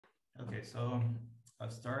Okay, so I'll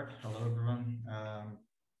start. Hello, everyone.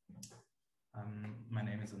 My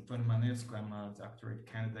name is Antonio Manesco. I'm a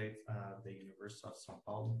doctorate candidate at the University of São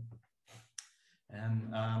Paulo.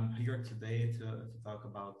 And I'm here today to talk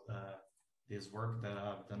about this work that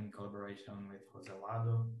I've done in collaboration with Jose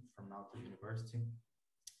Lado from Lado University,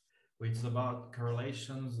 which is about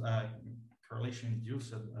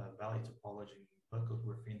correlation-induced value topology in buccal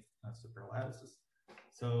graphene superlattices.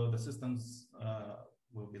 So the systems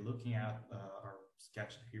we'll be looking at are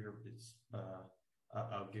sketched here.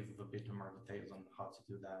 I'll give a bit more details on how to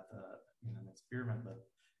do that in an experiment, but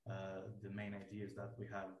the main idea is that we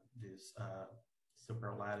have these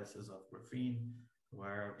superlattices of graphene,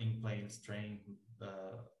 where in-plane strain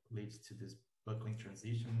leads to this buckling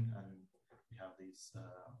transition, and we have this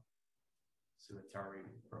oscillatory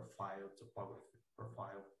profile, topography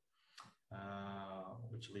profile,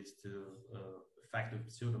 which leads to effective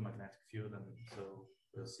pseudo-magnetic field, and so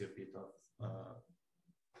we'll see a bit of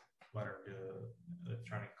what are the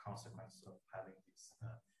electronic consequences of having this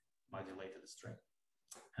modulated strain.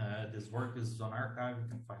 This work is on arXiv. You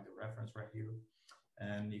can find the reference right here.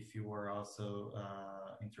 And if you are also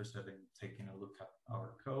interested in taking a look at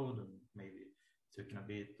our code and maybe taking a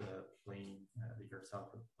bit playing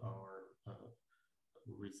yourself with our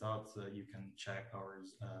results, you can check our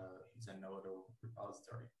Zenodo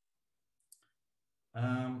repository.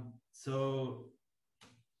 So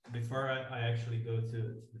before I actually go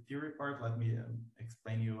to the theory part, let me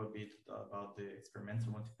explain you a bit about the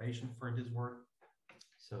experimental motivation for this work.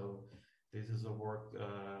 So this is a work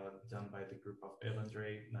done by the group of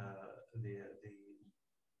Evandre,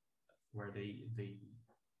 where they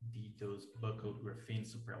did those buccal graphene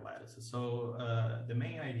superlattices. So the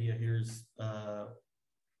main idea here is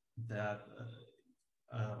that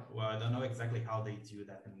well, I don't know exactly how they do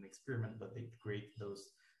that in an experiment, but they create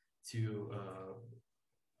those two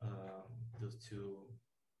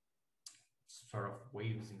sort of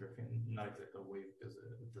waves in graphene, not exactly a wave because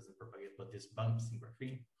it doesn't propagate, but these bumps in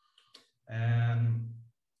graphene. And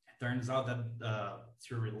it turns out that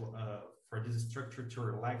for this structure to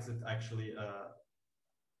relax, it actually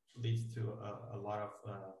leads to a lot of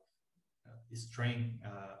strain,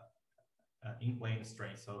 in-plane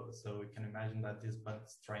strain. So we can imagine that this bump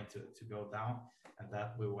is trying to go down, and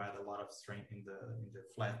that will add a lot of strain in the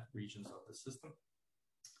flat regions of the system.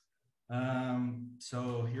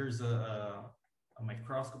 So here's a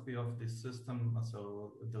microscopy of this system.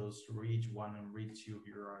 So those read 1 and read 2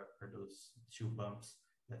 here are those two bumps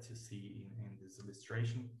that you see in this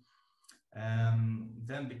illustration. And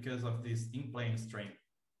then because of this in-plane strain,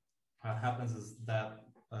 what happens is that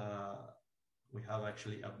we have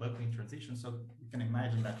actually a buckling transition. So you can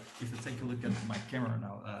imagine that if you take a look at my camera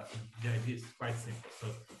now, the idea is quite simple.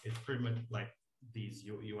 So it's pretty much like these.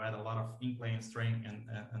 You add a lot of in-plane strain, and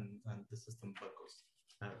the system buckles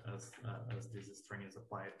as this strain is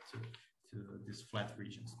applied to these flat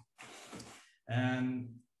regions.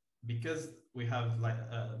 And because we have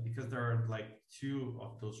because there are like two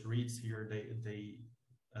of those reads here,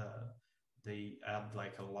 they add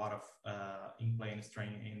like a lot of in-plane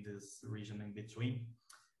strain in this region in between.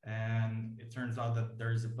 And it turns out that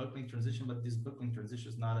there is a buckling transition, but this buckling transition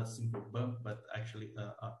is not a simple bump, but actually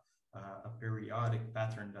a periodic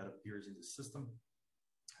pattern that appears in the system.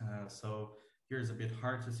 So here's a bit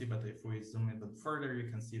hard to see, but if we zoom in a bit further, you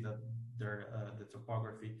can see that the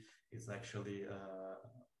topography is actually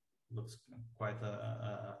looks like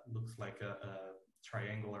a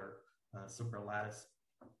triangular superlattice.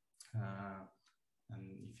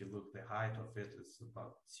 And if you look, the height of it is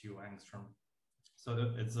about 2 angstrom. So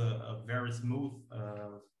it's a very smooth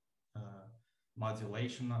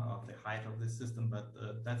modulation of the height of the system, but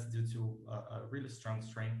that's due to a really strong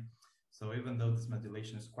strain. So even though this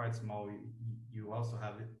modulation is quite small, you also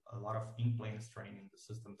have a lot of in-plane strain in the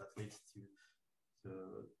system that leads to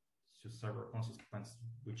several consequences,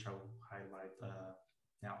 which I will highlight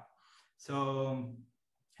now. So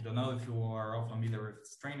I don't know if you are all familiar with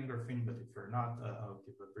straining graphene, but if you're not, I'll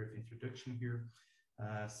give a brief introduction here.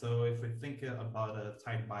 So if we think about a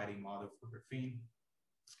tight binding model for graphene,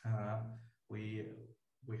 we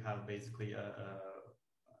have basically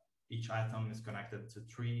each atom is connected to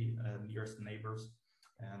 3 nearest neighbors,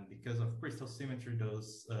 and because of crystal symmetry,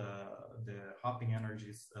 those the hopping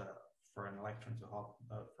energies for an electron to hop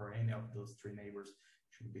for any of those 3 neighbors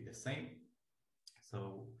should be the same.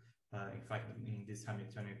 So in fact, in this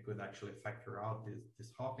Hamiltonian, you could actually factor out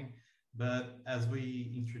this hopping. But as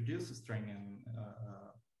we introduce a strain, and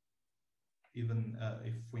even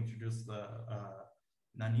if we introduce the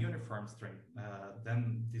non-uniform strain,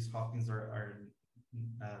 then these hoppings are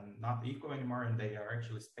not equal anymore, and they are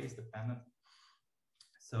actually space dependent.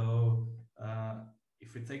 So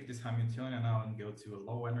if we take this Hamiltonian now and go to a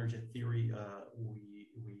low energy theory,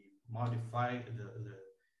 we modify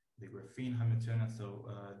the graphene Hamiltonian. So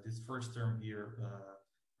this first term here,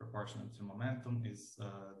 proportional to momentum, is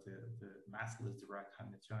the massless direct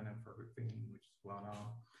Hamiltonian for graphene, which is well known.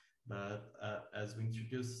 But as we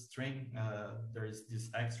introduce string, there is this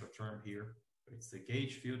extra term here. It's the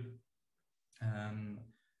gauge field, and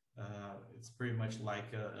it's pretty much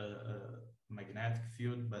like a magnetic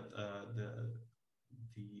field, but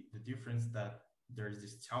the difference that there's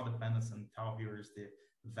this tau dependence, and tau here is the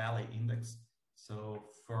valley index. So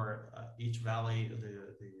for each valley,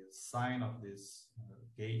 the sign of this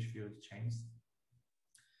gauge field changes.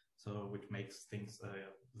 So which makes things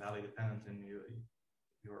valley dependent, and you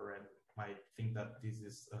already might think that this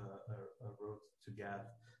is a route to get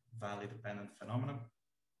valley dependent phenomenon.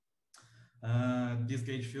 This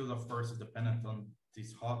gauge field, of course, is dependent on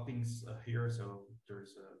these hoppings here. So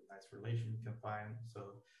there's a nice relation you can find. So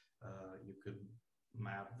you could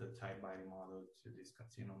map the type-binding model to this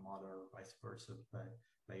continuum model, or vice versa,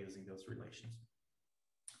 by using those relations.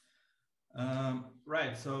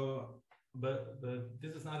 Right. So, but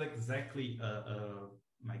this is not exactly a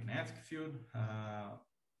magnetic field.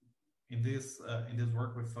 In this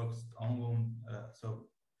work, we focused on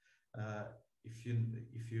if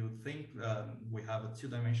you think we have a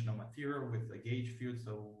two-dimensional material with a gauge field,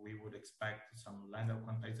 so we would expect some Lado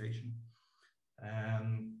quantization.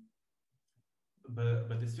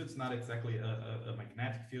 But this field's not exactly a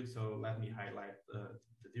magnetic field, so let me highlight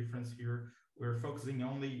the difference here. We're focusing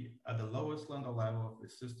only at the lowest Lado level of the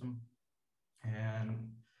system,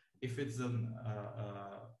 and if it's a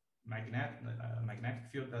magnetic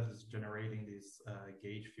field that is generating this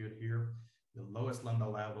gauge field here, the lowest Lado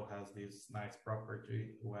level has this nice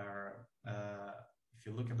property where if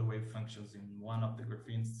you look at the wave functions in one of the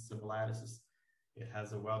graphene sublattices, it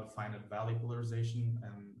has a well-defined valley polarization,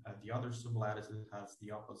 and at the other sublattice it has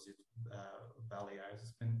the opposite valley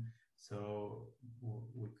isospin. So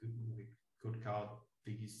we could call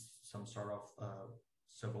these some sort of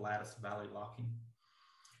sublattice valley locking.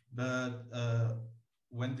 But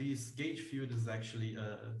when this gauge field is actually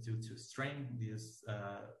due to strain, this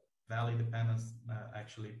valley dependence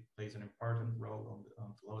actually plays an important role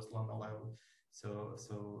on the lowest Lado level. So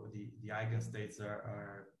the eigenstates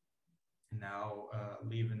are now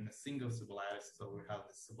live in a single sublattice. So we have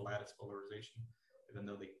this sublattice polarization, even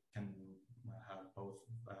though they can have both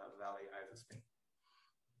valley isospin.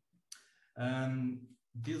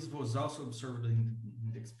 This was also observed in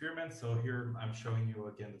the experiment. So here I'm showing you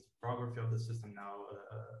again the topography of the system now,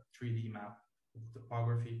 a 3D map of the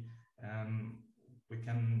topography. And we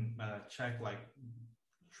can check like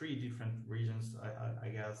 3 different regions, I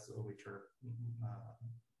guess, which are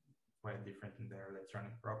quite different in their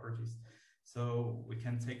electronic properties. So we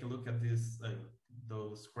can take a look at this,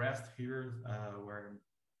 those crests here, where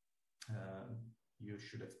you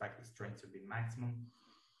should expect the strain to be maximum.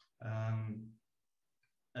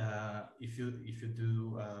 If you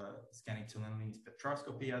do scanning to linear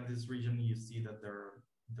spectroscopy at this region, you see that there are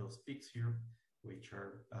those peaks here, which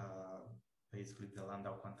are basically the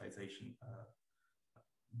Lado quantization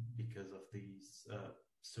because of these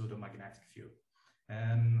pseudo-magnetic field.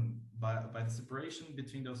 And by the separation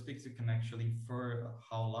between those peaks, you can actually infer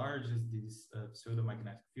how large is this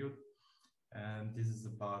pseudo-magnetic field. And this is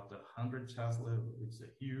about 100 Tesla, which is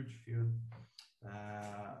a huge field.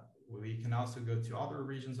 We can also go to other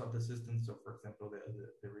regions of the system. So, for example,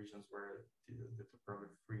 the regions where the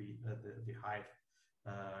topography, the height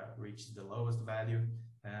reaches the lowest value.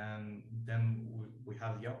 And then we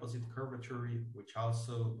have the opposite curvature, which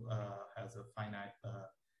also has a finite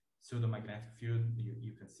pseudo-magnetic field.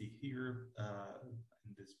 You can see here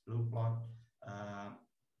in this blue plot.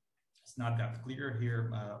 It's not that clear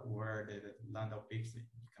here where the Lado peaks. You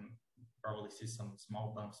can probably see some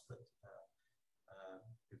small bumps, but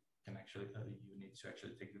you can actually you need to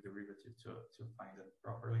actually take the derivative to find it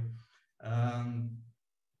properly.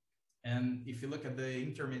 And if you look at the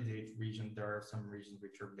intermediate region, there are some regions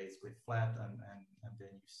which are basically flat, and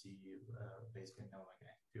then you see basically no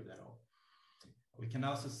magnetic field at all. We can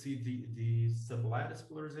also see the sublattice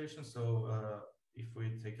polarization. So if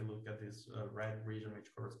we take a look at this red region,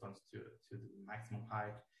 which corresponds to the maximum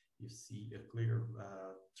height, you see a clear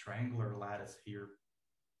triangular lattice here,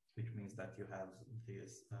 which means that you have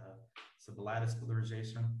this sublattice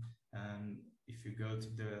polarization. And if you go to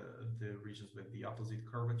the regions with the opposite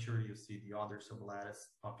curvature, you see the other sublattice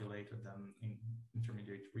populated, and in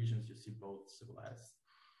intermediate regions, you see both sublattice.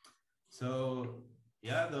 So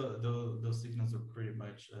yeah, those signals are pretty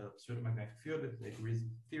much pseudo-magnetic field. It agrees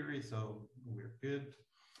with theory, so we're good.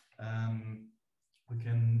 we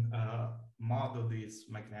can model this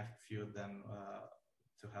magnetic field then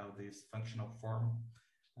to have this functional form,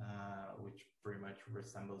 which pretty much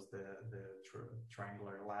resembles the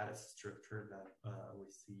triangular lattice structure that we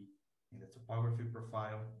see in the topography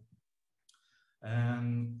profile.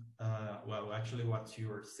 And well, actually, what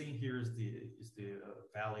you are seeing here is the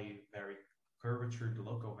valley vary curvature, the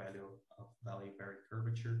local value of valley vary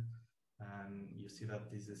curvature, and you see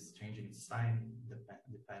that this is changing sign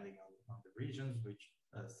depending on the regions, which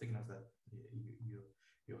signals that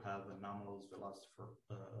you have anomalous velocity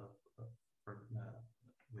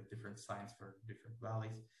with different signs for different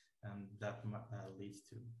valleys, and that leads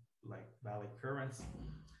to like valley currents.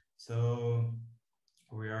 So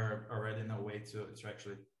we are already in a way to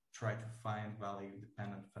actually try to find valley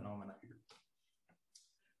dependent phenomena here.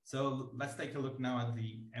 So let's take a look now at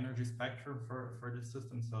the energy spectrum for this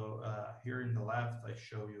system. So here in the left, I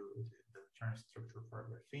show you the return structure for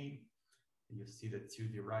graphene. You see the 2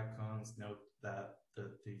 Dirac cones. Note that the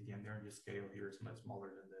energy scale here is much smaller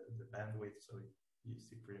than the bandwidth, so you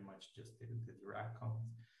see pretty much just the Dirac cones.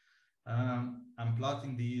 I'm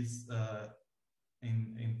plotting these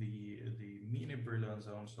in the mini Brillouin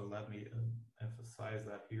zone, so let me emphasize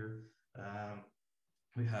that here.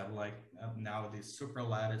 We have like now this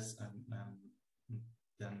superlattice, and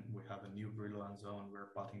then we have a new Brillouin zone.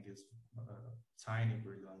 We're plotting this tiny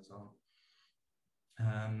Brillouin zone.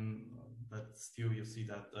 But still you see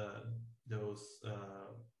that those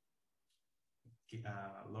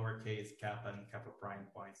lowercase kappa and kappa prime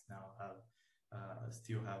points now have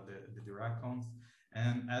still have the Dirac cones.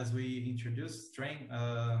 And as we introduce strain,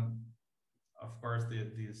 of course,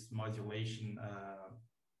 this modulation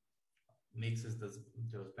mixes those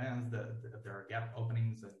bands. There are gap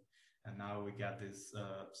openings, and now we get this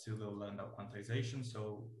pseudo-Landau quantization.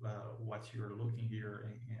 So what you're looking here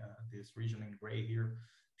in this region in gray here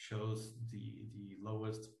shows the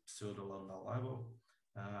lowest pseudo-Landau level.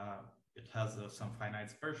 It has some finite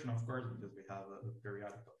dispersion, of course, because we have a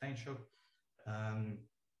periodic potential.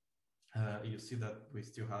 You see that we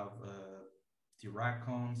still have Dirac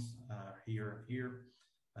cones here and here.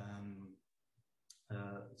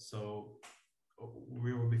 So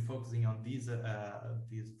we will be focusing on these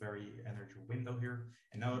very energy window here.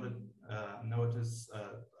 And notice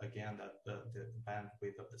again that the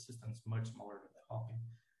bandwidth of the system is much smaller than the Hawking.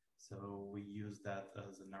 So we use that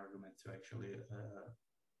as an argument to actually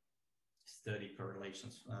study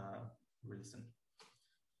correlations recent.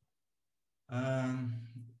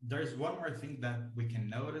 There's one more thing that we can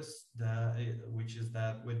notice, which is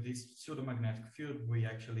that with this pseudomagnetic field, we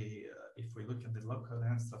actually, if we look at the local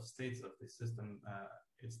lengths of states of the system,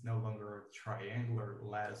 it's no longer a triangular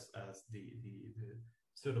lattice as the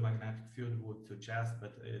pseudomagnetic field would suggest,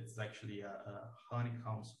 but it's actually a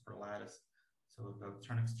honeycomb superlattice. So the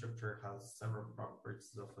electronic structure has several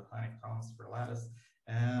properties of a honeycomb superlattice.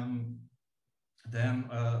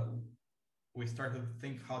 Then we started to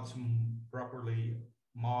think how to properly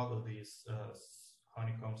model these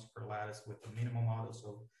honeycomb superlattice with a minimal model.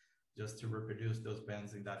 So just to reproduce those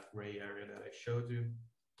bands in that gray area that I showed you.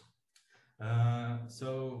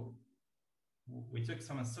 So we took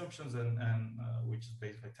some assumptions, and which is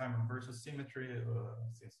basically time versus symmetry,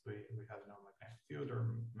 since we have no magnetic field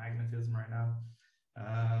or magnetism right now.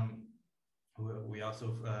 We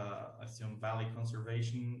also assume valley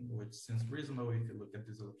conservation, which seems reasonable if you look at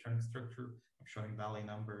this electronic structure. I'm showing valley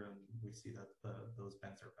number, and we see that those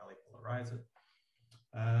bands are valley polarized.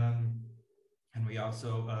 And we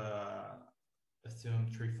also assume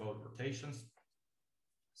threefold rotations.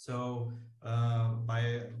 So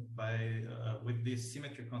with these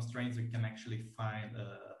symmetry constraints, we can actually find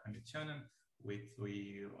Hamiltonian, which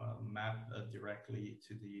we map directly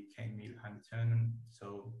to the K-Mill Hamiltonian.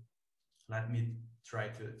 So let me try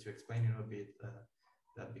to explain you a bit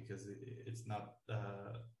that, because it's not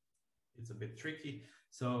it's a bit tricky.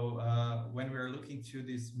 So when we're looking to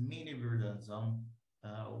this mini Brillouin zone,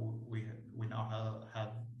 we now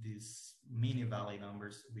have these mini valley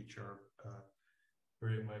numbers, which are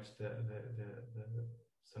pretty much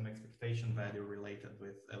some expectation value related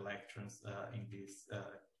with electrons in these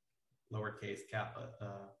lowercase kappa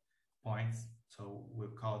points. So we'll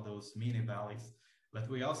call those mini valleys. But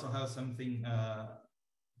we also have something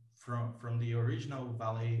from the original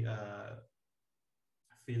valley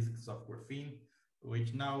physics of graphene,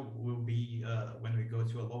 which now will be, when we go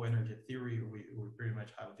to a low energy theory, we pretty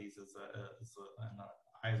much have these as an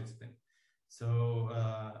isospin. So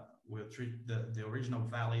we'll treat the original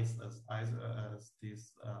valleys as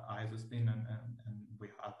these isospin, and we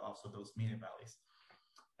have also those mini valleys.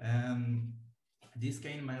 And this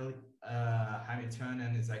K-Mill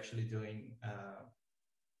Hamiltonian is actually doing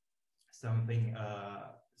something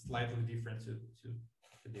slightly different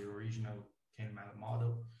to the original Kahneman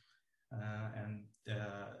model. And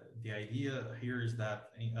the idea here is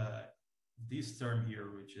that this term here,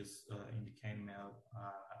 which is in the Kahneman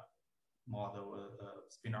model,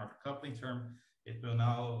 spin-order coupling term, it will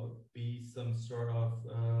now be some sort of,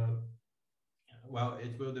 well,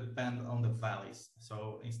 it will depend on the values.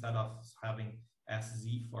 So instead of having SZ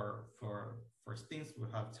for spins,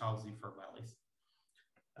 we'll have tau Z for values.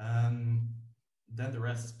 Then the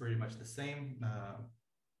rest is pretty much the same.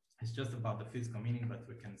 It's just about the physical meaning, but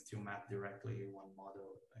we can still map directly one model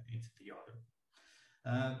into the other.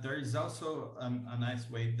 There is also a nice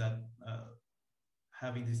way that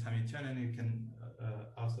having this Hamiltonian, you can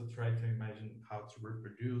also try to imagine how to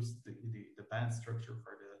reproduce the band structure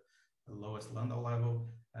for the lowest Lambda level.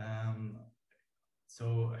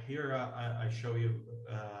 So here I show you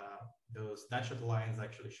those dashed lines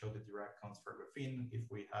actually show the direct counts for graphene. If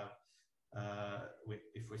we have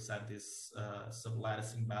if we set this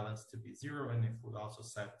sublattice imbalance to be 0, and if we also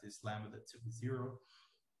set this lambda to be 0,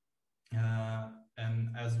 and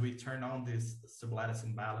as we turn on this sublattice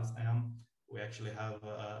imbalance M, we actually have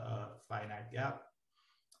a finite gap.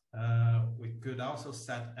 We could also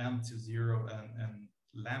set M to 0 and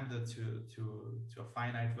lambda to a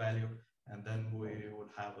finite value, and then we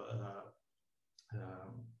would have a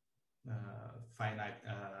finite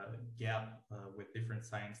gap with different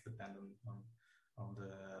signs depending on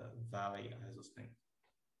the valley isospin.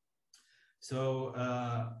 So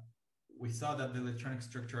we saw that the electronic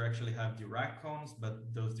structure actually have Dirac cones,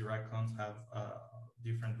 but those Dirac cones have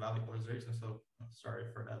different valley polarization. So sorry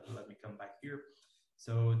for that, but let me come back here.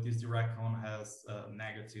 So this Dirac cone has a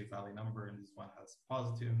negative valley number, and this one has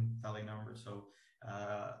positive valley number. So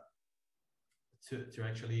to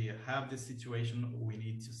actually have this situation, we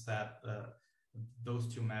need to set those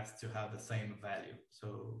two mass to have the same value.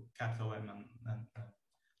 So capital M and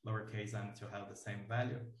lowercase m to have the same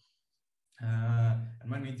value. And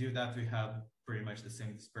when we do that, we have pretty much the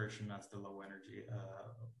same dispersion as the low energy,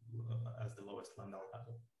 as the lowest Lambda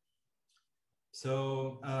level.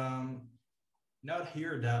 So note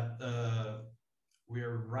here that we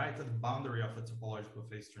are right at the boundary of a topological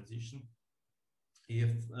phase transition.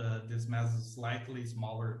 If this mass is slightly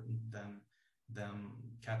smaller than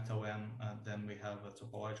capital M, then we have a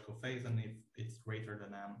topological phase, and if it's greater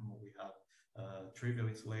than M, we have a trivial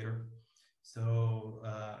insulator. So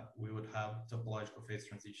we would have topological phase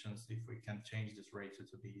transitions if we can change this ratio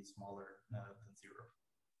to be smaller than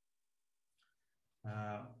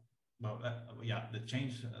 0. Well, yeah, the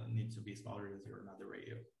change needs to be smaller than 0, not the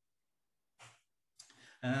ratio.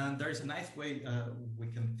 And there's a nice way we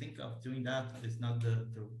can think of doing that. It's not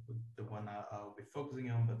the one I'll be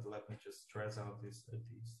focusing on, but let me just stress out this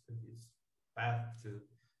path to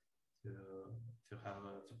have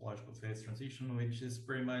a topological phase transition, which is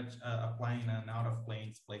pretty much applying an out-of-plane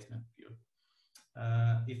displacement field.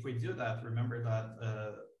 If we do that, remember that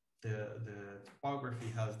the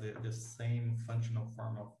topography has the same functional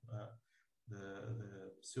form of the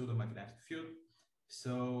pseudo-magnetic field.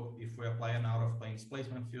 So if we apply an out-of-plane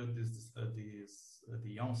displacement field,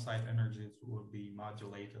 the on-site energies will be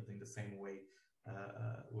modulated in the same way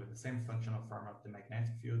with the same functional form of the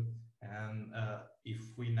magnetic field. And if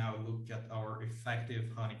we now look at our effective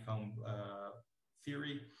honeycomb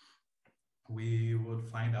theory, we would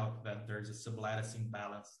find out that there's a sublattice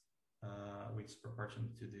imbalance which is proportional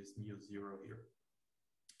to this mu0 here.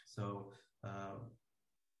 So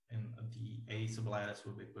and the A sublattice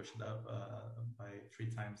will be pushed up by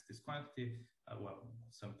 3 times this quantity, well,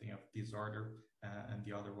 something of this order, and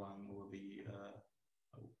the other one will be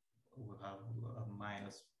will have a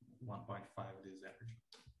minus 1.5 this energy.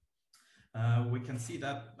 We can see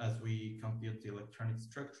that as we compute the electronic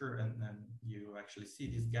structure, and then you actually see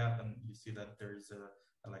this gap, and you see that there's a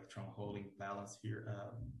electron hole imbalance here.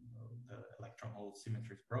 The electron hole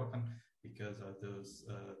symmetry is broken because of those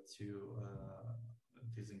two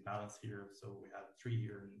this imbalance here. So we have 3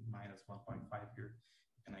 here and minus 1.5 here.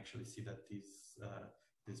 You can actually see that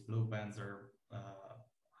these blue bands are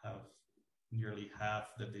have nearly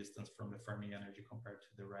half the distance from the Fermi energy compared to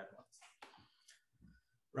the red ones.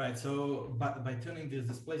 Right, so by tuning this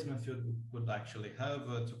displacement field, we could actually have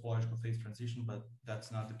a topological phase transition, but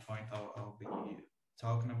that's not the point I'll be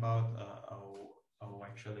talking about. I'll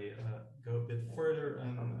actually go a bit further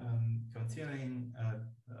and continuing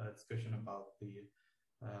a discussion about the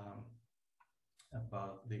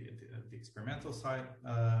experimental side.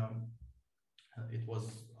 It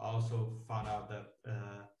was also found out that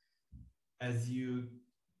as you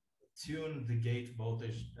tune the gate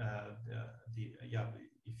voltage,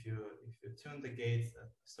 if you tune the gates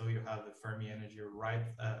so you have the Fermi energy right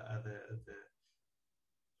at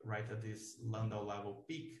right at this Landau level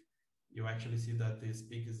peak, you actually see that this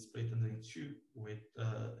peak is split into two, with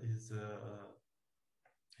is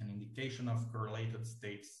an indication of correlated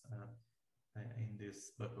states in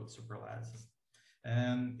this buckled superlattices.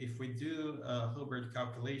 And if we do Hilbert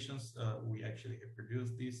calculations, we actually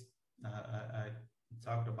reproduce this. I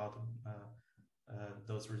talked about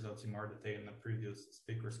those results in more detail in the previous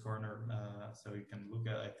speaker's corner, so you can look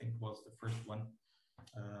at, I think was the first one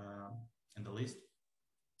in the list.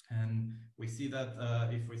 And we see that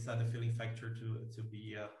if we set the filling factor to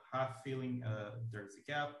be a half filling, there's a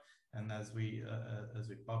gap. And as we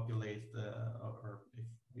populate, or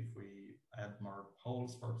if we add more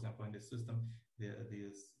holes, for example, in the system,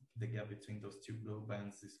 the gap between those two blue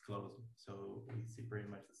bands is closing. So we see pretty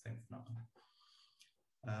much the same phenomenon.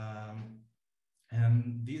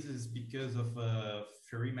 And this is because of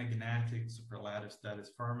ferromagnetic superlattice that is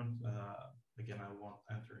formed. Again, I won't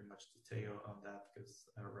enter in much detail on that because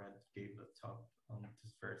I already gave a talk on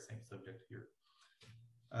this very same subject here.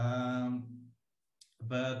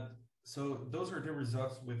 But so those are the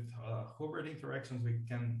results with Hilbert interactions. We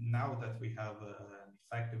can, now that we have an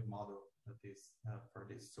effective model that is for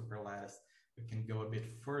this superlattice, we can go a bit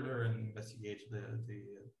further and investigate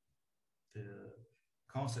the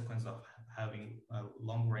consequence of having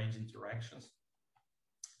long-range interactions.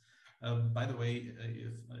 By the way,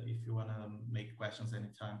 if you want to make questions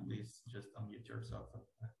anytime, please just unmute yourself and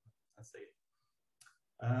say it.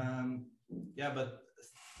 Yeah, but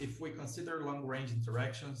if we consider long-range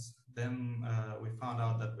interactions, then we found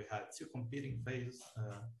out that we had two competing phases,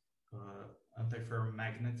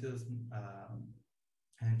 antiferromagnetism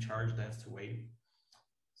and charge density wave.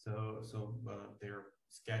 So they're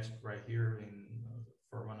sketched right here. In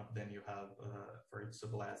for one of them, you have for each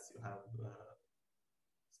sublattice you have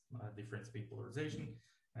different spin polarization,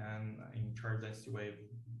 and in charge density wave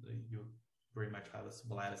you pretty much have a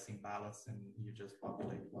sublattice imbalance, and you just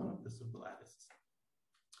populate one of the sublattices.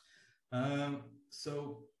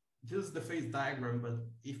 So this is the phase diagram, but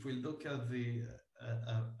if we look at the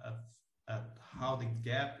at how the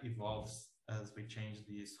gap evolves as we change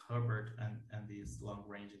these Hilbert and these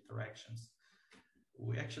long-range interactions,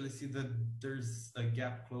 we actually see that there's a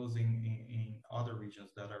gap closing in other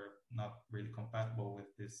regions that are not really compatible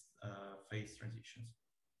with this phase transitions.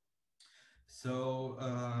 So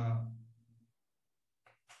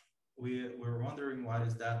we're wondering why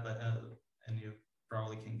is that, but and you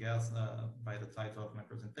probably can guess by the title of my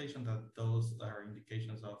presentation that those are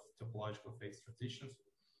indications of topological phase transitions.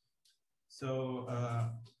 So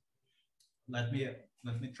let me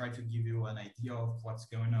try to give you an idea of what's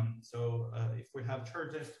going on. So if we have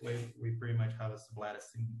charge density wave, we pretty much have a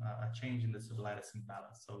sublattice, a change in the sublattice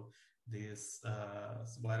imbalance. So this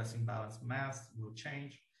sublattice imbalance mass will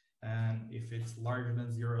change, and if it's larger than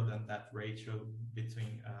 0, then that ratio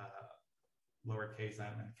between lowercase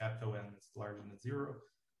m and capital N is larger than 0.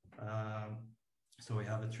 So we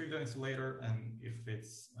have a trivial insulator, and if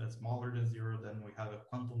it's smaller than 0, then we have a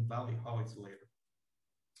quantum valley Hall insulator.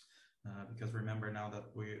 Because remember now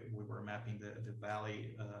that we were mapping the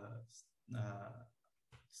valley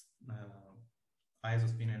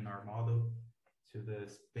isospin in our model to the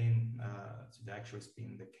spin, to the actual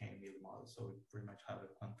spin that came in the model. So we pretty much have a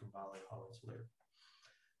quantum valley Hall insulator.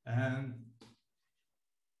 And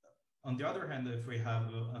on the other hand, if we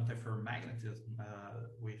have antiferromagnetism,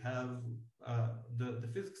 we have the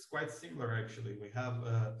physics quite similar actually. We have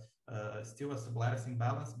still a sublattice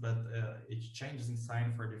imbalance, but it changes in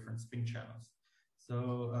sign for different spin channels.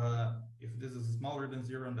 So if this is smaller than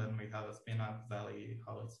 0, then we have a spin up valley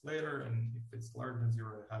Hall insulator, and if it's larger than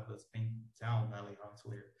 0, we have a spin down valley Hall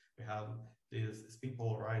insulator. We have this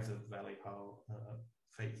spin-polarized valley Hall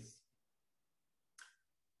phase.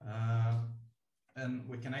 And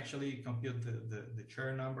we can actually compute the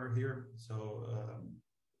Chern number here. So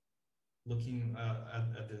looking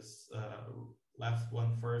at this last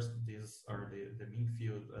one first, these are the mean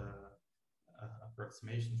field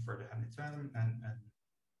approximation for the Hamiltonian, and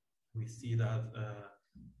we see that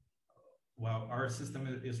well, our system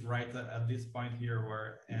is right at this point here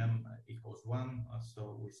where m equals 1,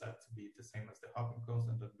 so we set to be the same as the Hopkin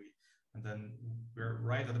constant, and then we're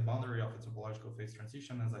right at the boundary of a topological phase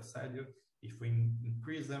transition, as I said you. If we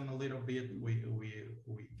increase them a little bit, we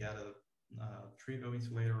get a trivial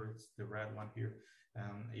insulator, it's the red one here.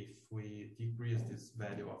 If we decrease this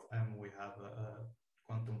value of m, we have a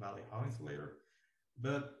quantum valley Hall insulator.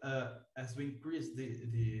 But as we increase the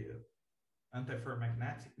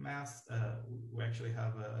antiferromagnetic mass, we actually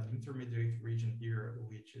have an intermediate region here,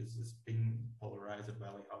 which is a spin-polarized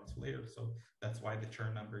valley Hall insulator. So that's why the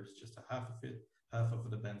Chern number is just a half of it. Half of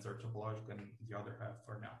the bands are topological and the other half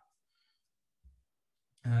are not.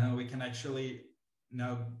 We can actually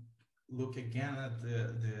now look again at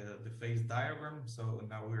the phase diagram. So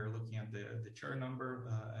now we're looking at the Chern number,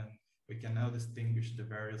 and we can now distinguish the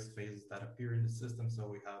various phases that appear in the system. So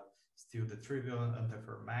we have still the trivial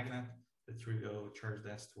antiferromagnet, the trivial charge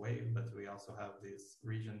density wave, but we also have this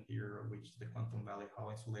region here, which is the quantum valley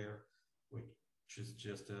Hall insulator, which is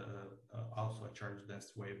just also a charge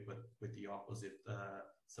density wave, but with the opposite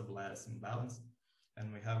sublattice imbalance.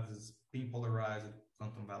 And we have this spin-polarized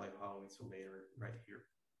quantum valley Hall insulator right here.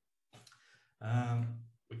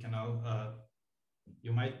 We can now,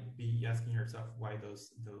 you might be asking yourself why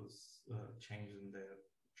those changes in the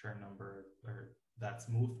Chern number are that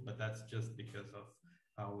smooth, but that's just because of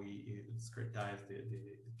how we discretize the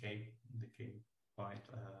K point,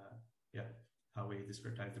 how we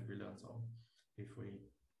discretize the Brillouin zone. If we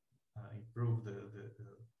improve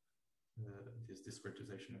this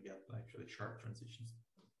discretization, we get actually sharp transitions.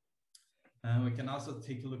 We can also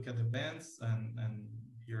take a look at the bands, and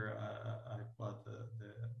here I plot the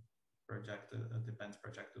bands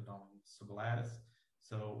projected on sublattice.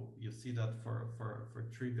 So you see that for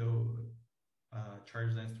trivial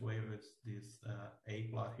charge density wave, it's this A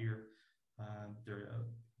plot here.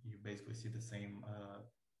 You basically see the same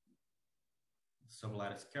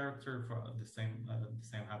sublattice character. For the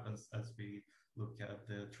same happens as we look at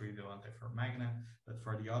the trivial antiferromagnet, but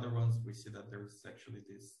for the other ones, we see that there's actually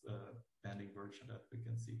this band inversion that we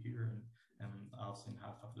can see here, and also in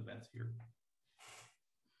half of the bands here.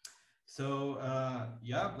 So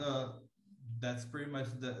that's pretty much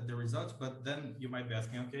the results. But then you might be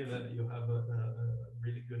asking, okay, that you have a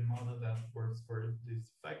really good model that works for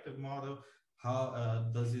this effective model. How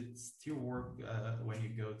does it still work when you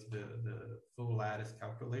go to the full lattice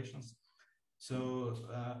calculations? So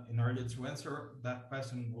in order to answer that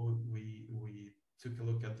question, we took a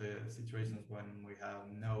look at the situations when we have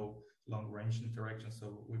no long-range interaction.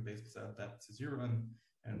 So we basically set that to 0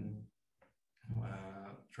 and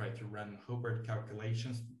try to run Hilbert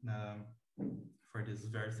calculations for this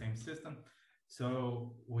very same system.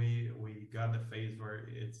 So we got the phase where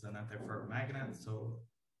it's an antiferromagnet. So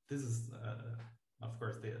this is, of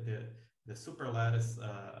course, the superlattice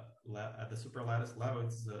at the superlattice level,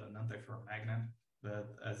 it's an antiferromagnet.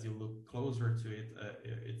 But as you look closer to it,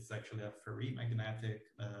 it's actually a ferrimagnetic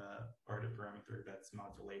order parameter that's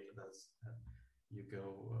modulated as you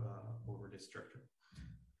go over the structure.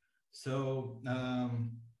 So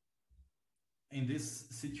in this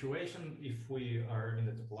situation, if we are in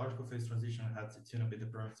the topological phase transition, we have to tune a bit the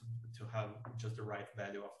parameter to have just the right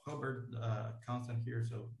value of Hubbard constant here.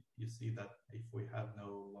 So you see that if we have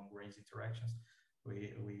no long-range interactions,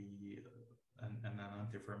 and an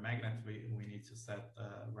antiferromagnet, we need to set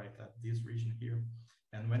right at this region here.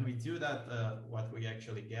 And when we do that, what we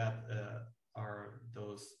actually get are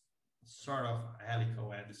those sort of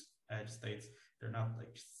helical edge states. They're not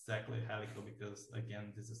exactly helical because,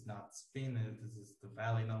 again, this is not spin, this is the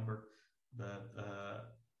valley number. But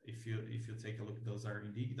if you take a look, those are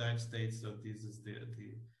indeed edge states. So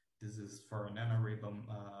this is for an nanoribbon,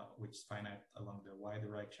 which is finite along the y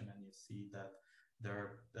direction, and you see that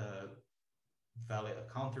there are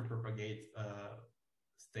counter-propagate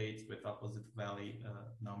states with opposite valley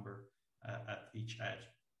number at each edge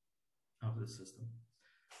of the system.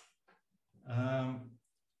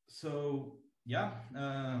 So yeah,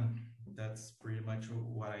 that's pretty much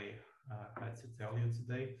what I had to tell you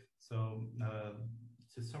today. So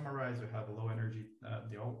to summarize, we have a low energy,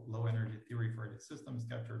 the low energy theory for the system is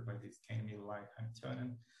captured by this K-Light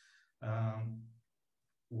Hamiltonian.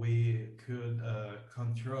 We could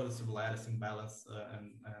control the sublattice imbalance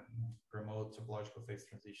and promote topological phase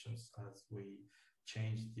transitions as we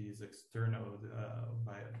change these external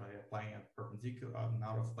by applying a perpendicular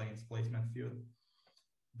out of plane displacement field.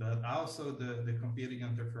 But also the competing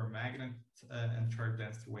antiferromagnet and charge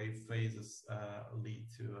density wave phases lead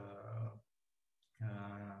to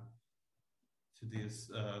these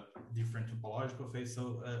different topological phases.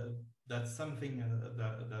 So that's something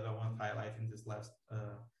that I want to highlight in this last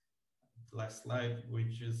slide,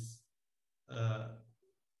 which is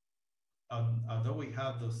although we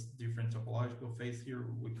have those different topological phases here,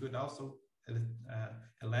 we could also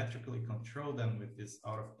electrically control them with this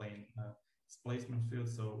out of plane displacement field.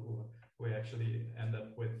 So we actually end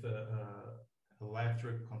up with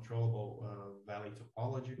electric controllable valley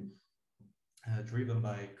topology driven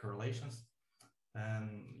by correlations.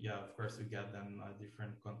 And yeah, of course, we get then a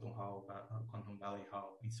different quantum valley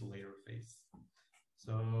Hall insulator phase.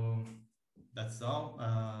 So that's all.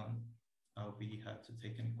 I'll be happy to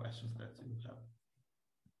take any questions that you have.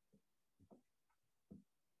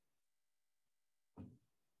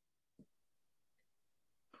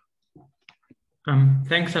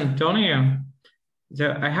 Thanks, Antonio.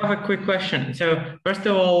 So I have a quick question. So first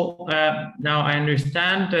of all, now I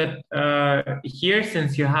understand that here,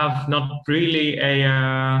 since you have not really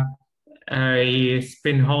a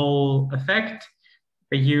spin Hall effect,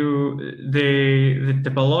 the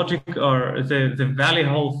topologic or the valley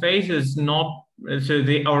Hall phase is not, so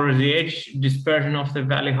the edge dispersion of the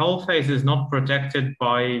valley Hall phase is not protected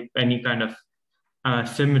by any kind of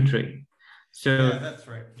symmetry. So yeah, that's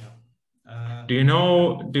right. Yeah.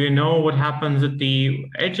 do you know what happens at the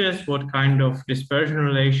edges? What kind of dispersion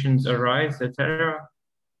relations arise, etc.?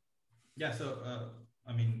 Yeah. So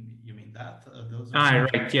I mean, you mean that those are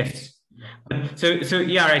right. Yes. Yeah. So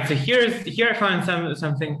yeah, right. So here I find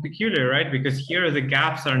something peculiar, right? Because here the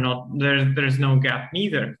gaps are not there's no gap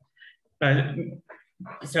neither.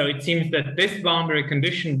 So it seems that this boundary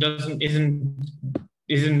condition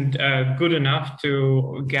isn't good enough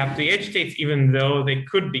to gap the edge states, even though they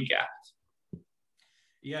could be gapped.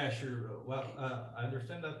 Yeah, sure. Well, I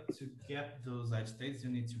understand that to get those edge states,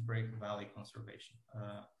 you need to break valley conservation.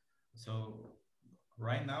 So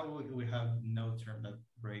right now we have no term that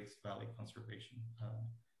breaks valley conservation.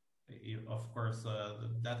 Of course,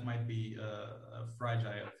 that might be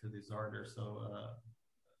fragile to disorder. So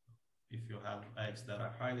if you have edges that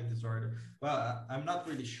are highly disordered, well, I'm not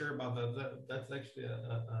really sure about that. That's actually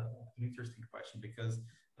an interesting question because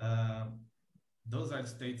those edge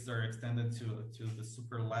states are extended to the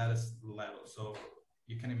superlattice level. So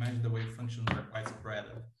you can imagine the wave functions are quite spread.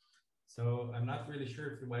 So I'm not really sure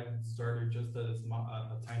if the wave disorder just a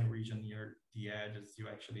tiny region near the edges, you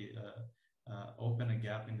actually open a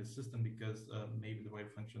gap in the system because maybe the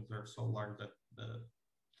wave functions are so large that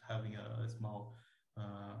having a small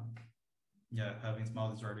having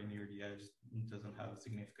small disorder near the edge doesn't have a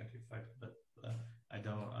significant effect. But I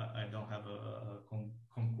don't have a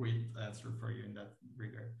concrete answer for you in that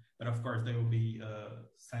regard. But of course, they will be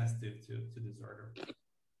sensitive to disorder.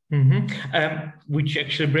 Which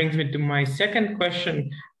actually brings me to my second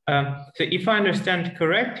question. So if I understand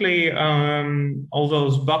correctly, all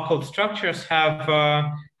those buckled structures have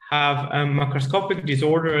a macroscopic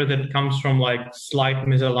disorder that comes from like slight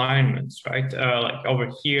misalignments, right? Like over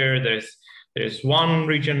here, there's one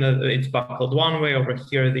region that it's buckled one way, over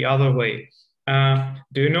here the other way.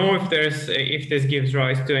 Do you know if this gives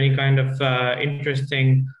rise to any kind of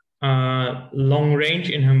interesting long range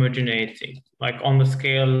inhomogeneity, like on the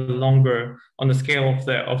scale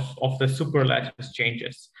of the superlattice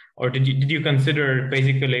changes, or did you consider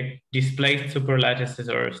basically displaced superlattices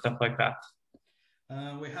or stuff like that?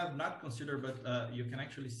 We have not considered, but you can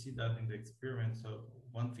actually see that in the experiment. So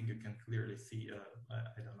one thing you can clearly see,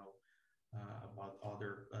 I don't know about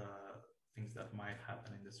other things that might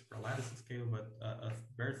happen in the superlattice scale, but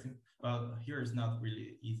very simple. Well, here is not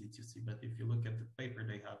really easy to see, but if you look at the paper,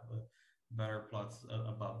 they have better plots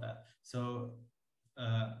about that. So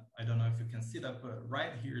I don't know if you can see that, but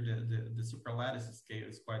right here, the superlattice scale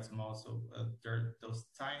is quite small. So there are those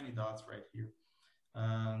tiny dots right here.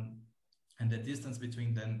 And the distance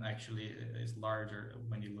between them actually is larger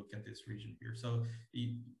when you look at this region here. So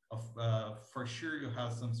for sure, you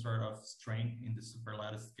have some sort of strain in the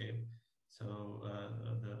superlattice scale. So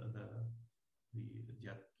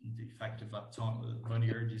the effective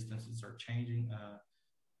linear distances are changing,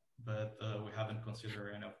 but we haven't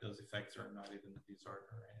considered any of those effects or not even the disorder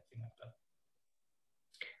or anything like that.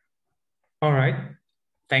 All right,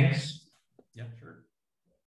 thanks.